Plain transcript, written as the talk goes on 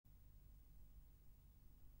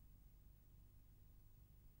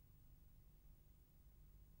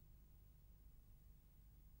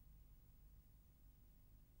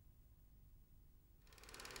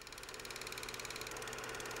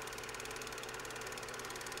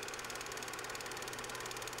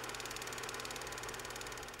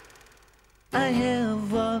I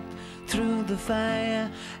have walked through the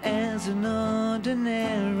fire as an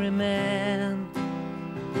ordinary man.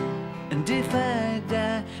 And if I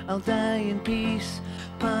die, I'll die in peace,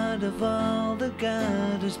 part of all that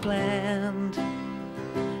God has planned.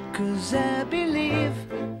 'Cause I believe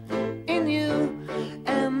in you,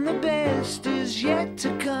 and the best is yet to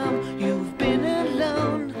come. You've been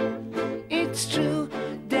alone, it's true,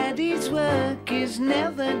 Daddy's work is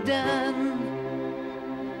never done.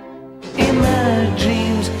 In my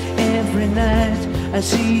dreams every night I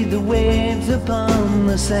see the waves upon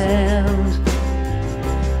the sand,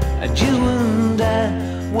 and you and I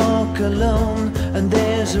walk alone, and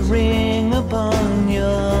there's a ring upon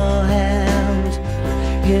your hand.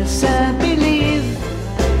 Yes, I believe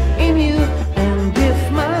in you, and if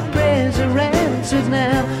my prayers are answered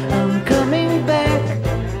now, I'm coming back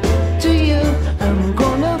to you. I'm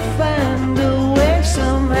gonna find a way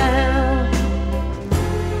somehow.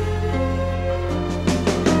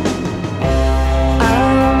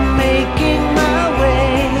 I'm making my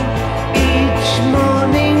way. Each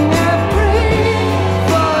morning I pray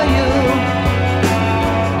for you,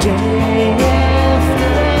 day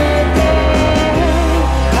after day.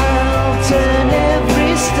 I'll turn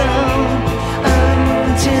every stone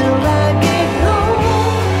until I get home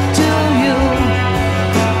to you,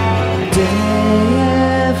 day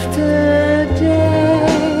after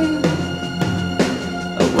day.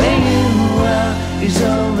 Where you are is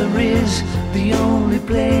all there is, the only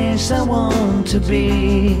place I want to be.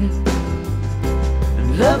 And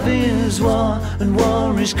love is war, and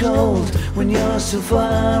war is cold when you're so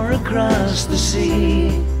far across the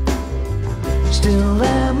sea. Still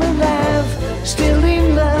I'm alive, still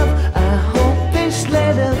in love. I hope this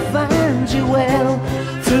letter finds you well,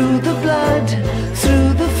 through the blood,